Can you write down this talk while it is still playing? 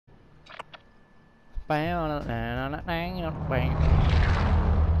Holy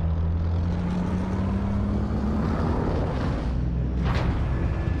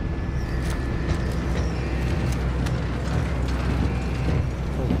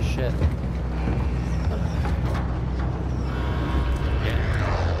shit.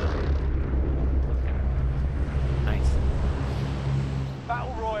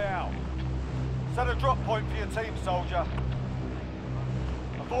 Battle Royale. Set a drop point for your team, soldier.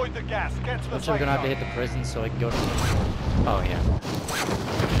 Avoid the gas. Get to the Looks like we're gonna have to hit the prison so I can go to. Oh yeah.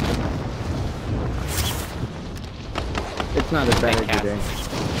 It's not as bad as today.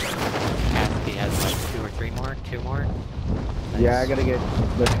 Cassidy has like 2 or 3 more, 2 more. Nice. Yeah, I gotta get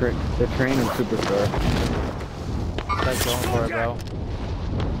the train and Superstore. That's going for it, bro.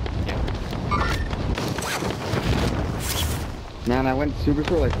 Man, I went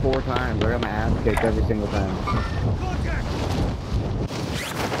Superstore like 4 times. I got my ass kicked every single time.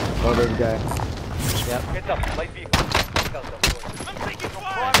 Oh, there's a guy. Yep. Heads up, light vehicle. I'm taking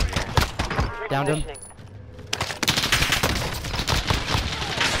fire. Downed him.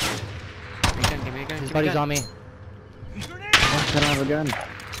 Give me a gun. His buddy's on me. Oh, I don't have a gun.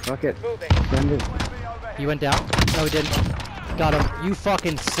 Fuck it. Send it. He went down? No, he didn't. Got him. You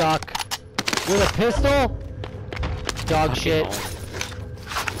fucking suck. With a pistol? Dog shit.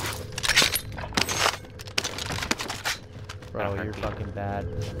 Bro, you're fucking bad.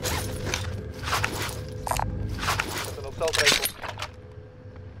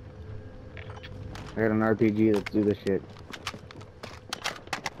 I got an RPG. Let's do this shit.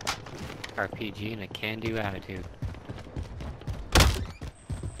 RPG and a can-do attitude.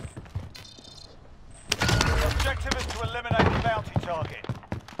 The objective is to eliminate the bounty target.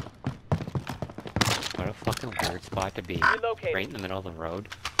 What a fucking weird spot to be. Relocating. Right in the middle of the road.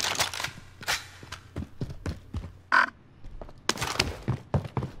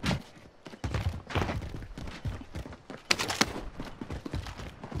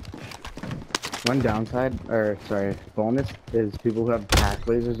 One downside, or sorry, bonus, is people who have pack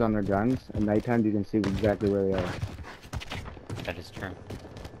lasers on their guns. At nighttime, you can see exactly where they are. That is true.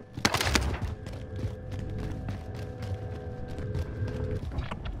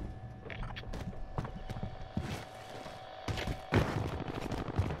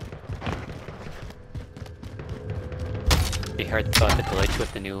 You heard about the glitch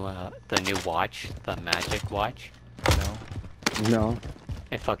with the new watch, the magic watch? No. No.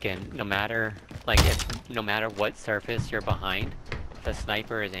 It fucking, no matter what surface you're behind, if a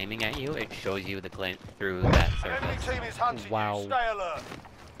sniper is aiming at you, it shows you the glint through that Enemy surface. team is hunting Wow. you. Stay alert.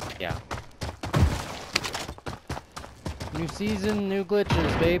 Yeah. New season, new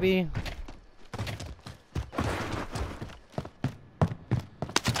glitches, baby.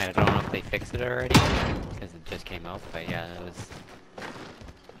 I don't know if they fixed it already, because it just came out, but yeah, it was...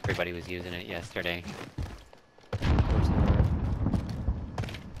 Everybody was using it yesterday. Of course they were.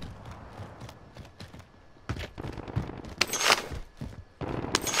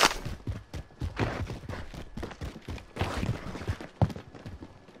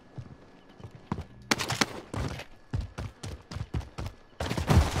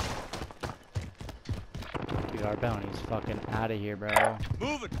 Dude, our bounty's fucking out of here, bro.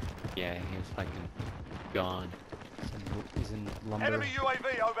 Moving. Yeah, he was fucking gone. He's in lumber. Enemy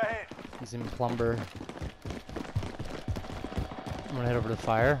UAV overhead. He's in plumber. I'm gonna head over to the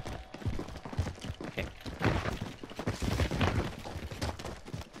fire. Okay.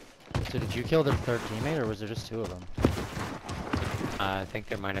 So did you kill their third teammate, or was there just 2 of them? I think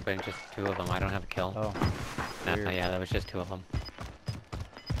there might have been just 2 of them. I don't have a kill. Oh. Nah, Weird. yeah, that was just 2 of them.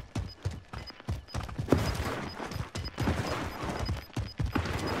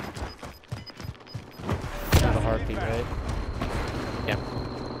 Not a heartbeat, right? Yep.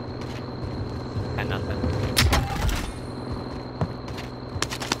 And nothing.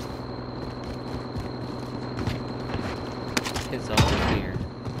 It's all clear.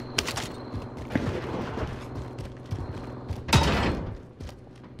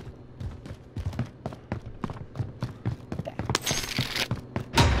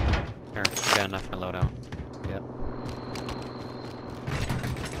 There, we got enough for loadout. Yep.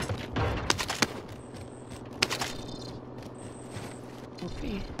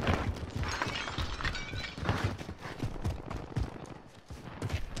 Okay.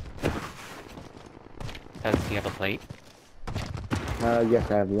 Does he have a plate?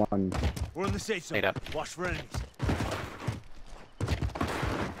 Yes, I have 1. We're in the safe zone. Plate up. Watch for enemies.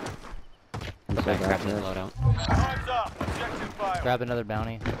 I'm so Back, grab bad the at loadout. Time's up. Objective failed. Grab another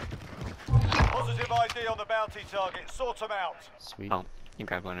bounty. Positive ID on the bounty target. Sort them out. Sweet. Oh, you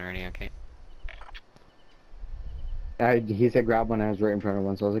grabbed one already, okay. He said grab one, and I was right in front of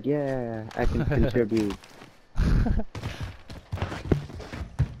one, so I was like, yeah, I can contribute.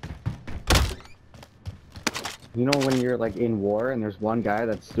 You know when you're like in war and there's one guy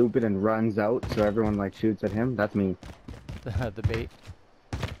that's stupid and runs out, so everyone like shoots at him? That's me. The bait.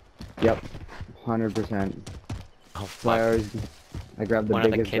 Yep, 100%. Oh So fuck. I grabbed the One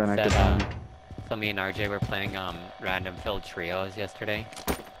of the biggest kids gun I could said, find. so me and RJ were playing random filled trios yesterday.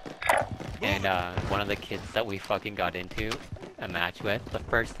 And one of the kids that we fucking got into a match with, the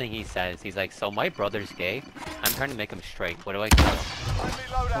first thing he says, he's like, so my brother's gay, I'm trying to make him straight, what do I do? Friendly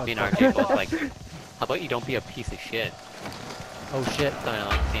loadout. Me and RJ both like, how about you don't be a piece of shit? Oh shit. So I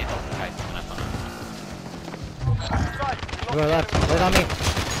like, see it, oh, guys, Go left. Right on me.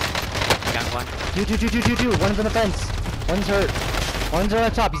 got one. Dude. One's on the fence. One's hurt. One's on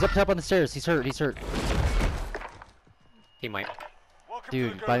the top. He's up top on the stairs. He's hurt. He might.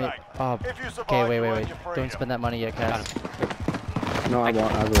 Dude, by me. Oh, okay, wait. Don't spend that money yet, Got Cass. him. No, I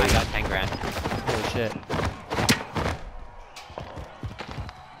won't. I I will. got 10 grand. Holy shit.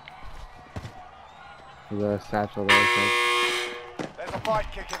 There's a satchel there, so. There's a fight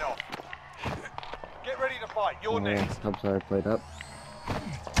kicking off. Get ready to fight. You're Oh, yeah. next. I'm sorry, I played up.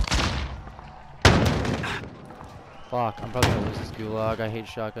 Fuck, I'm probably gonna lose this gulag. I hate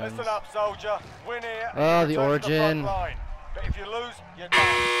shotguns. Listen up, soldier. Win here. Oh, and the return to front origin. line. But if you lose, you're done.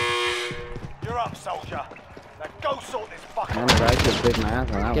 You're up, soldier. Now go sort this fucker Man, out. the guy just bit my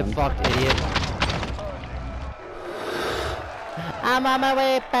ass on that Get one. fucked, idiot. I'm on my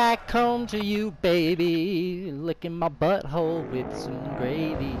way back home to you, baby. Licking my butthole with some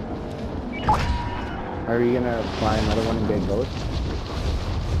gravy. Are you gonna fly another one and get ghost?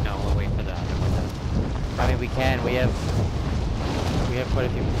 No, we'll wait for the other one. I mean, we can. We have quite a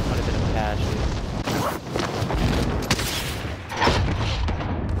bit of cash.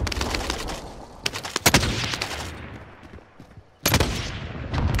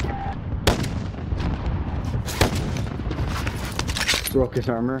 Broke his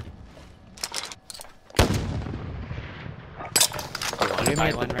armor. You want to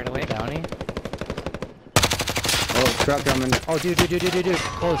buy one right away? Bounty. Oh, truck coming. Oh, dude.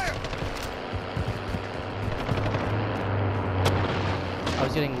 Close. I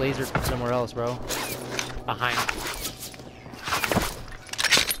was getting lasered from somewhere else, bro. Behind.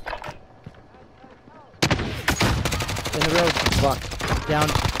 In the road. Fuck. Down.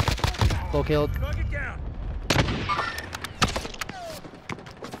 Full killed.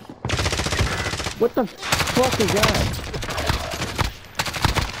 What the fuck is that?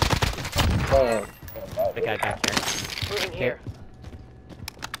 The guy back here. Moving here.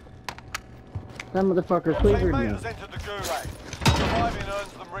 That motherfucker Your cleavered teammate me. has entered the gulag. Surviving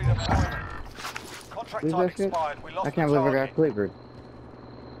earns them redeployment. Contract Who's time that shit? expired. We lost I can't the believe I target. got cleavered.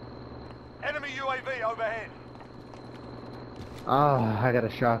 Enemy UAV overhead. Oh, I got a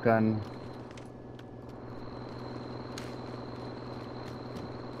shotgun.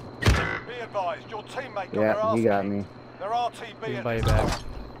 Be advised, your teammate got their Yeah, arse he got kicked. me. They're RTB Didn't at buy you this back. time.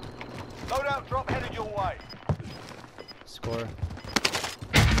 Loadout drop headed your way. Score.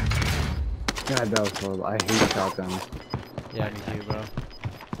 God, that was horrible. I hate shotguns. Yeah, me too, bro.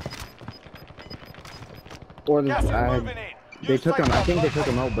 Or the, Gas is moving in. they Use took him. I safe think they zone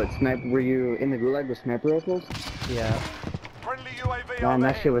took him out. But were you in the gulag with sniper rifles? Yeah. Friendly UAV Man, that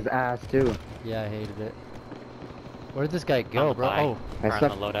overhead. shit was ass too. Yeah, I hated it. Where did this guy go, On bro? the Oh, I Or on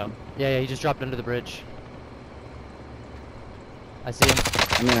suck. the loadout. yeah, he just dropped under the bridge. I see him.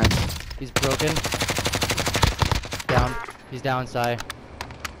 I mean, He's broken. Down. He's down, Sai.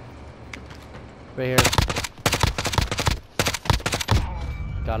 Right here.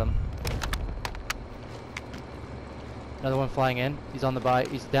 Got him. Another one flying in. He's on the buy.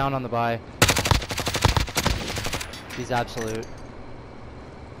 He's down on the buy. He's absolute.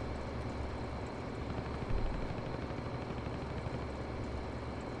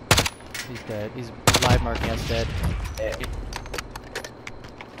 He's dead. He's live marking us dead.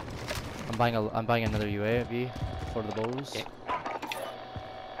 I'm buying another UAV for the bows. Okay.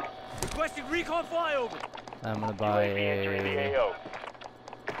 Requesting recon flyover. I'm gonna buy UAV entering the AO.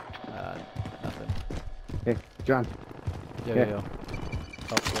 nothing. hey, John. Yo, Yeah. yo, yo.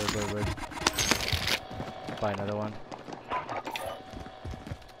 Oh, word. Buy another one.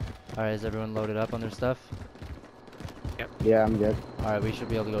 Alright, is everyone loaded up on their stuff? Yeah, I'm good. Alright, we should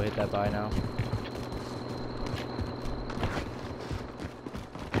be able to go hit that buy now.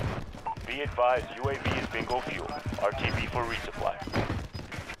 Be advised, UAV is bingo fuel. RTB for resupply.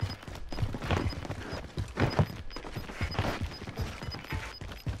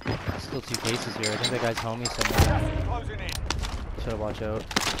 Still two cases here. I think that guy's homie somewhere. Gas is closing in. Should watch out.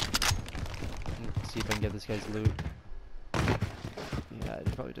 Let's see if I can get this guy's loot.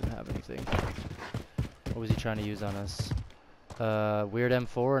 he probably didn't have anything. What was he trying to use on us? Weird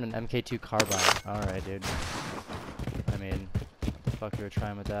M4 and an MK2 carbine. Alright, dude. I mean, what the fuck you were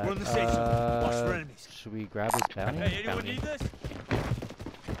trying with that? We're on the safe zone. Watch for enemies. Should we grab his bounty? Hey, anyone need this?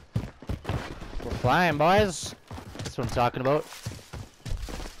 We're flying, boys! That's what I'm talking about.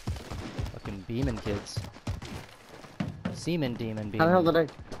 Fucking beaming kids. Seaman demon beaming. How the hell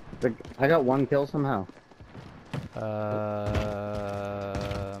did I got one kill somehow.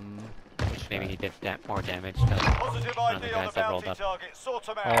 Maybe he did more damage to Positive one of the ID on guys the that rolled bounty up. target. Sort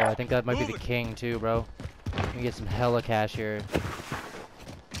them Oh, out. I think that might be the king too, bro. We can get some hella cash here.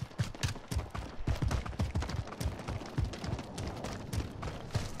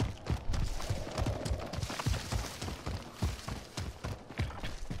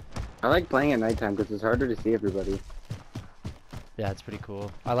 I like playing at nighttime because it's harder to see everybody. Yeah, it's pretty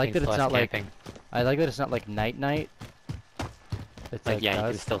cool. I like that Thanks it's for not like camping. I like that it's not like night. It's Like, like yeah, you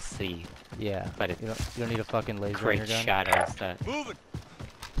can dusk. still see, Yeah, but it you don't need a fucking laser on your creates gun. shadows that... Moving.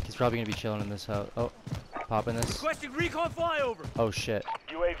 He's probably gonna be chilling in this house. Oh, popping this. Requesting recon flyover. Oh shit.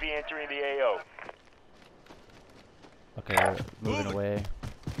 UAV entering the AO. Okay, we're moving away.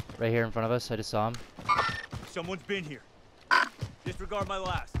 Right here in front of us. I just saw him. Someone's been here. Disregard my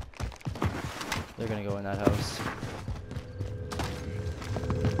last. They're gonna go in that house.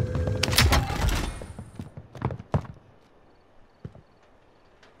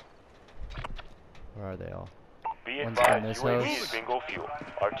 Where are they all? Be One's in advised, this UAV house. is bingo fuel.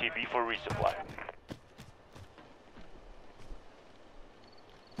 RTB for resupply.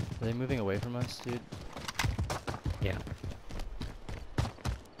 Are they moving away from us, dude? Yeah.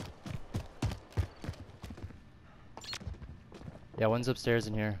 Yeah, one's upstairs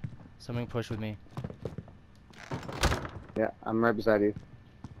in here. Someone push with me. Yeah, I'm right beside you.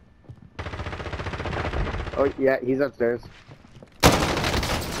 Oh yeah, he's upstairs.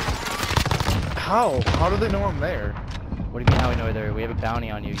 How? How do they know I'm there? What do you mean how we know you're there? We have a bounty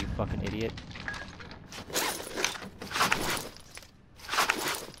on you, you fucking idiot.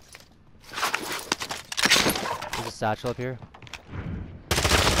 There's a satchel up here.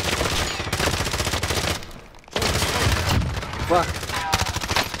 Fuck.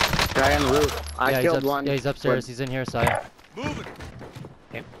 Guy on the roof. I Yeah, killed one. Yeah, he's upstairs. but- He's in here, Sai. Moving.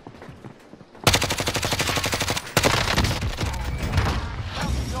 Okay.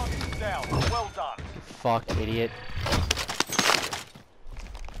 Bounty target is down. Well done. Fucked idiot.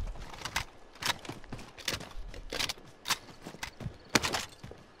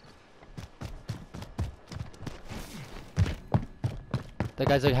 That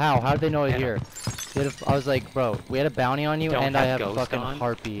guy's like, how? How did they know I'm here? I was like, bro, we had a bounty on you Don't and I have have a Ghost fucking on?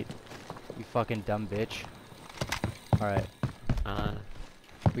 heartbeat. You fucking dumb bitch. Alright. Uh,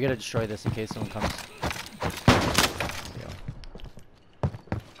 We gotta destroy this in case someone comes.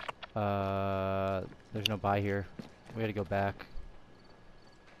 There's no buy here. We gotta go back.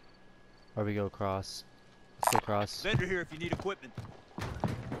 Or we go across. Let's go across. Vendor here if you need equipment.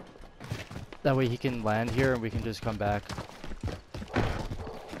 That way he can land here and we can just come back.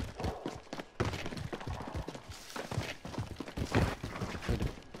 Need to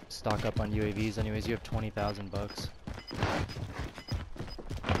stock up on UAVs anyways. You have 20,000 bucks.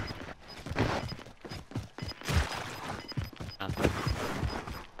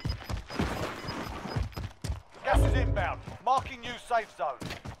 Gas is inbound. Marking new safe zone.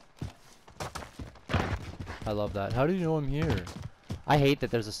 I love that. How do you know I'm here? I hate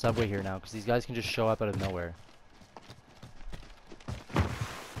that there's a subway here now because these guys can just show up out of nowhere.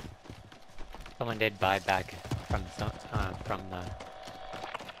 someone did buy back from the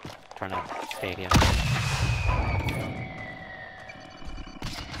front of stadium.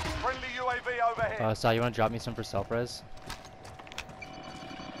 Friendly UAV overhead. Sai, you wanna drop me some for self-res?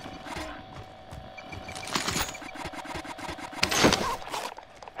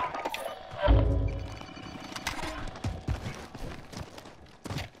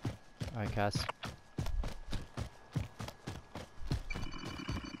 Alright, Cass.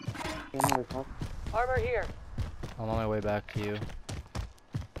 Armor here. I'm on my way back to you.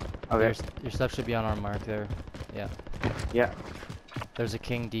 Okay. Your stuff should be on our mark there. Yeah. Yeah. There's a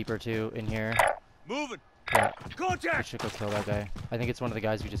king deeper too in here. Moving. Yeah. We Contact. should go kill that guy. I think it's one of the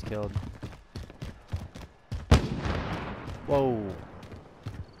guys we just killed. Whoa.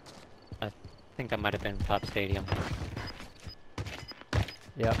 I think that might have been top stadium.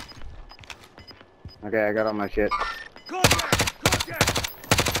 Yep. Okay, I got all my shit. Contact. Contact.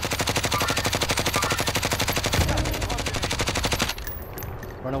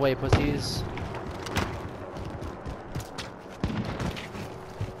 Run away, pussies.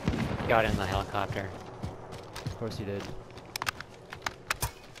 Got in the helicopter. Of course you did.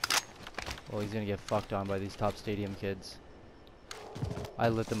 Well, he's gonna get fucked on by these top stadium kids. I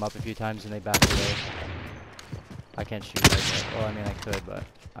lit them up a few times and they backed away. I can't shoot like that. Well, I mean I could, but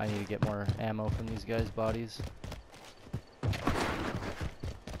I need to get more ammo from these guys' bodies.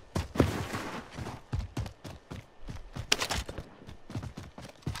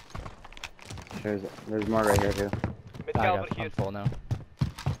 There's more right here too. I'm full now.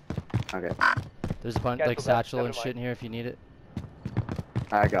 Okay, There's a bunch like satchel and shit in here if you need it.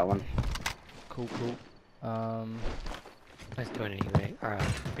 I got one. Cool, cool. Let's do it anyway. Or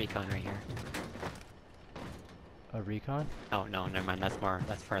recon right here. A recon? Oh no, never mind. That's more.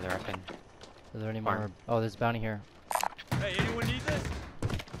 That's further up in. Are there any Farm. more? Oh, there's a bounty here. Hey, anyone need this?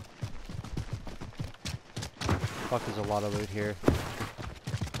 Fuck, there's a lot of loot here.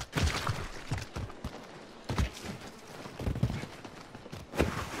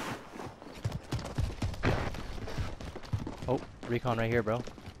 Oh, recon right here, bro.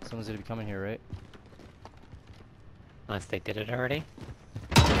 Someone's gonna be coming here, right? Unless they did it already.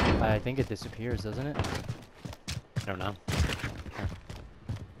 I think it disappears, doesn't it? I don't know.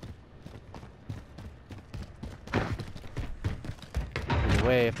 Either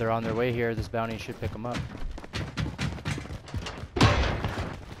way, if they're on their way here, this bounty should pick them up.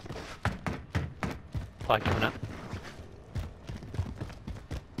 Flag coming up.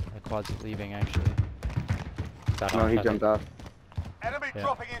 The quad's leaving, actually. Got No, off, he I jumped think. off. Enemy Yeah.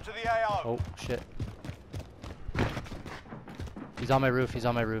 dropping into the AO. Oh, shit. He's on my roof, he's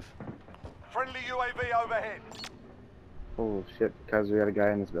on my roof. Friendly UAV overhead. Oh shit, cuz we got a guy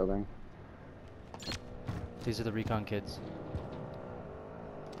in this building. These are the recon kids.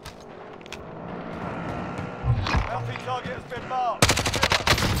 Bounty target has been marked.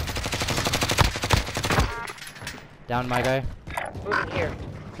 Down my guy. Moving here.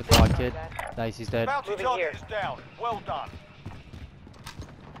 The quad kid. Nice, he's dead. Bounty Moving target here. is down. Well done.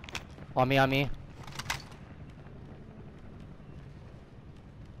 On me, on me.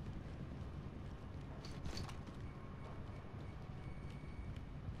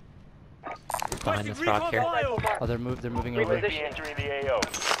 Behind this rock here. Oh, they're moving over. UAV entering the AO.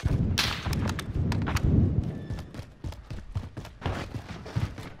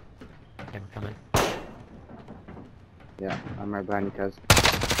 Okay, we're coming. Yeah, I'm right behind you, cuz.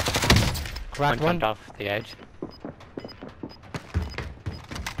 Cracked One one. jumped off the edge.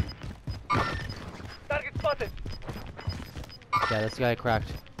 Target spotted. Yeah, this guy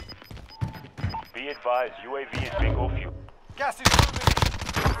cracked. Be advised, UAV is bingo fuel. Gas is moving.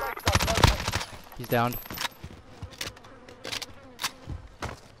 Safe zone located. He's down.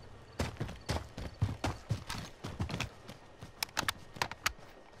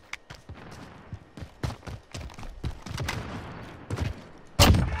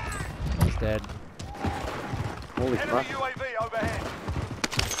 He's dead. Holy Enemy fuck. UAV overhead.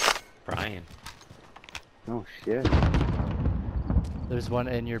 Brian. Oh shit. There's one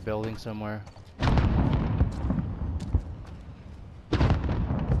in your building somewhere.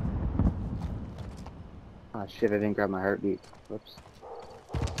 Oh shit, I didn't grab my heartbeat. Whoops.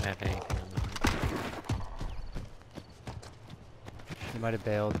 I have anything on the He might have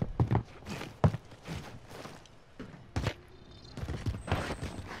bailed.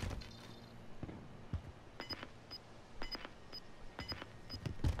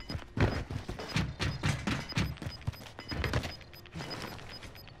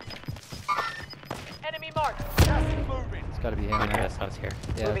 Enemy marked. Gas is moving. It's gotta be him, One right? guest house here.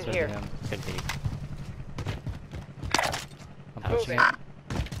 Yeah, Moving it's gotta here. be him. Could be. I'm pushing it.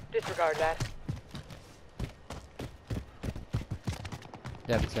 Disregard that.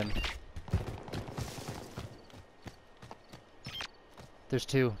 Yeah, it's him. There's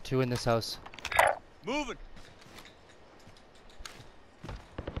two in this house. Moving.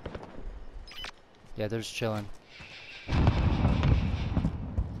 Yeah, they're just chilling.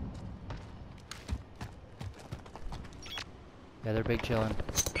 Yeah, they're big chilling.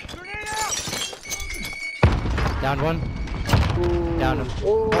 Grenade out. Down one. Down him.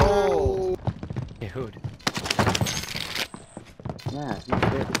 Oh! Dude. Yeah, no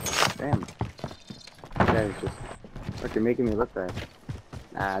shit. Damn. That guy's just fucking making me look bad.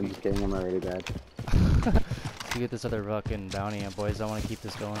 Nah, I'm just kidding, I'm already bad. Let's get this other fucking bounty, boys. I want to keep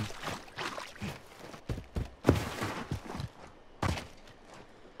this going.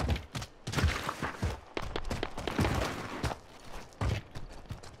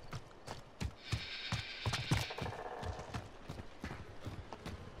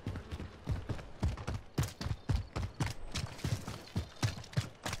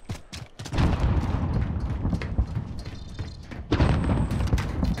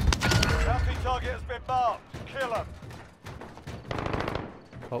 Bounty target has been marked. Kill him.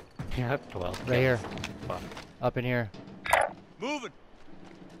 Oh, Yep, well. Right here. Fuck. Up in here. Moving.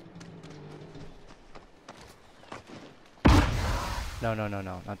 No, no, no,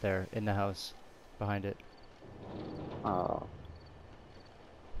 no. Not there. In the house. Behind it. Oh.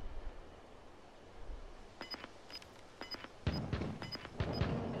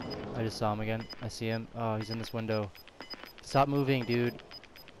 I just saw him again. I see him. Oh, he's in this window. Stop moving, dude.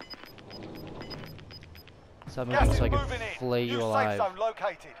 Stop moving Gas so I is can moving in. flay you New alive. safe zone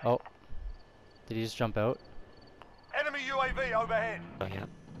located. Oh. Did he just jump out? Enemy UAV overhead. Oh, yeah.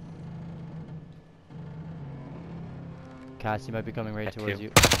 Cass, he might be coming right Got towards two.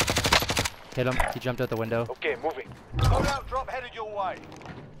 you. Hit him. He jumped out the window. Okay, moving. Loadout drop headed your way.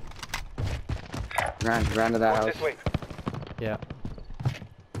 Ran to that house. This way. Yeah.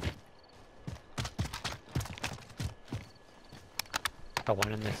 Got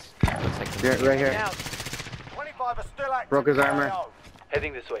one in this. Looks like Here, right here. Now, 25 are still active. Broke his armor. AO.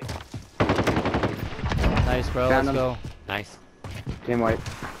 heading this way. Nice, bro. Found Let's him. go. Nice. Team white.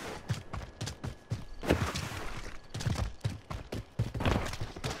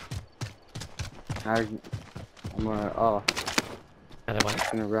 I'm gonna. Oh, Another one.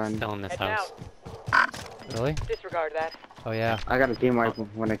 gonna run. Still in this Heading house. out. Really? Disregard that. Oh, yeah. I got a team wipe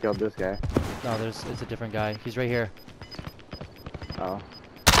when I killed this guy. No, it's a different guy. He's right here. Oh.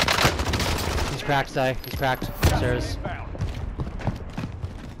 He's cracked, Sai. He's cracked. Upstairs. Inbound.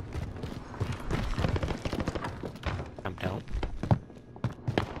 Jumped out.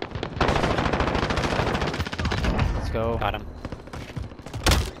 Let's go. Got him.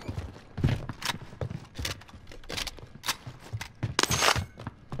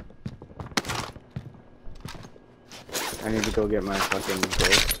 I need to go get my fucking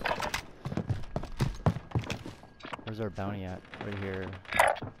gold. Where's our bounty at? Right here.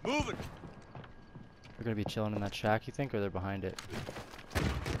 Moving. They're gonna be chilling in that shack, you think, or they're behind it?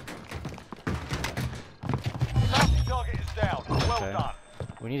 Bounty target is down. Well Okay. done.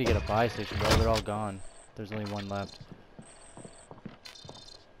 We need to get a buy station, bro. They're all gone. There's only one left.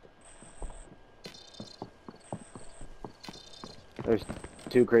 There's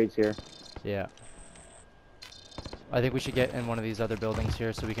 2 crates here. Yeah. I think we should get in one of these other buildings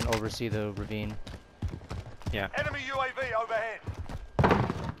here so we can oversee the ravine. Yeah. Enemy UAV overhead.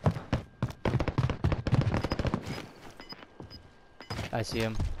 I see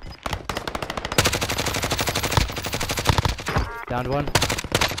him. Downed one.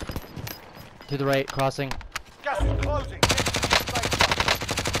 To the right, crossing. Gas is closing. Get to the safe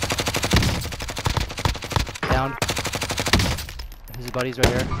zone. Down. His buddy's right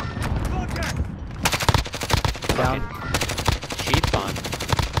here. Down. Sheets on.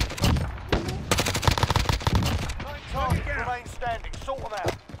 9 targets remain standing. Sort them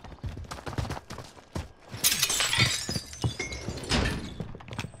out.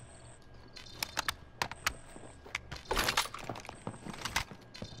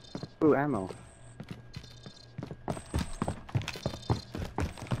 Ooh, ammo.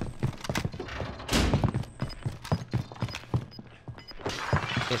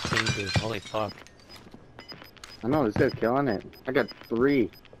 Dude. Holy fuck. I know, this guy's killing it. I got 3.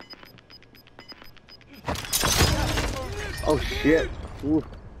 Oh shit. Ooh.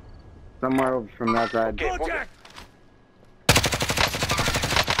 Somewhere over from that side. Contact.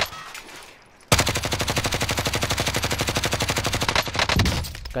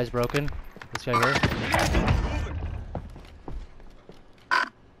 Guy's broken. This guy here.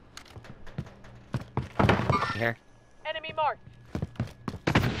 Here. Enemy marked.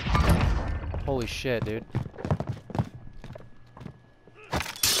 Holy shit, dude.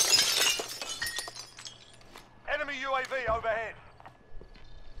 Enemy UAV overhead.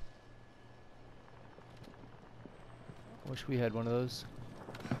 Wish we had one of those.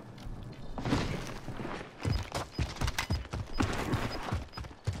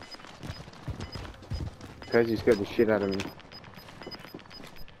 Guys, you scared the shit out of me.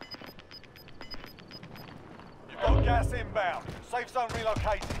 You've got gas inbound. Safe zone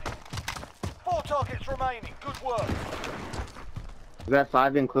relocated. 4 targets remaining. Good work. Is that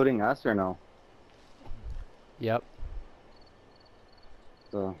 5 including us or no? Yep.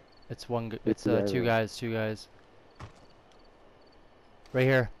 So, It's one. It's It's two guys. guys. 2 guys. Right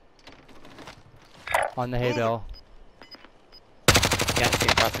here. On the hay bale. Yeah, see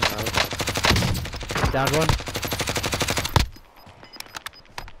crossing the road. Downed one.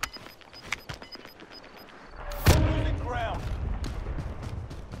 Losing ground.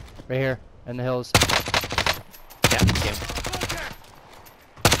 Right here. In the hills. Yeah, see him.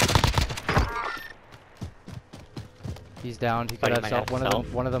 He's down. He could Buddy have might self. have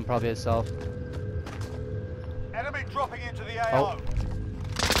self. One of them probably has self. Enemy dropping into the Oh. AO.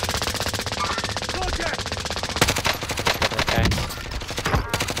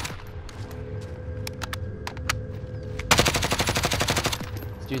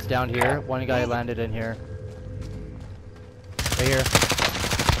 Dude's down here. One guy landed in here. Right here.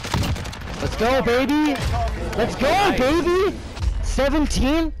 Let's go, baby! Let's go, baby!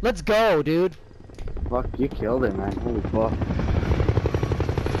 17? Let's go, dude. Fuck, you killed it, man. Holy fuck.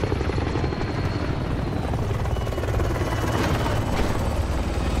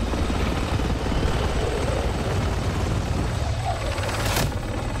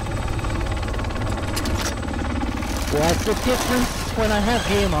 What's the difference when I have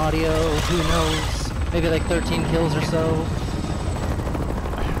game audio? Who knows? Maybe like 13 kills or so.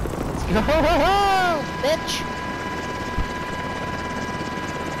 Let's go, bitch!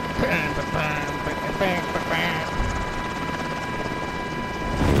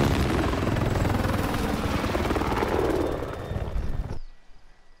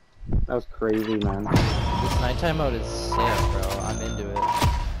 That was crazy, man. This nighttime mode is sick, bro. I'm into it.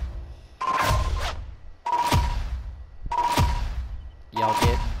 Y'all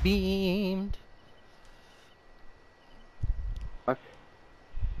get beamed. Fuck.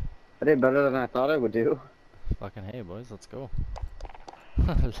 I did better than I thought I would do. Fucking hey, boys, let's go.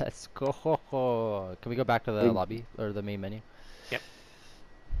 Let's go. Can we go back to the lobby or the main menu? Yep.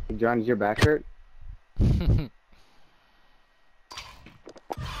 Hey, John, is your back hurt?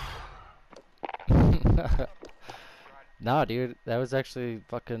 Nah, dude, that was actually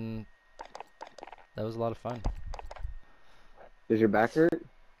fucking. That was a lot of fun. Does your back hurt?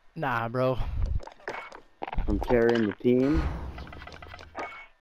 Nah, bro. I'm carrying the team.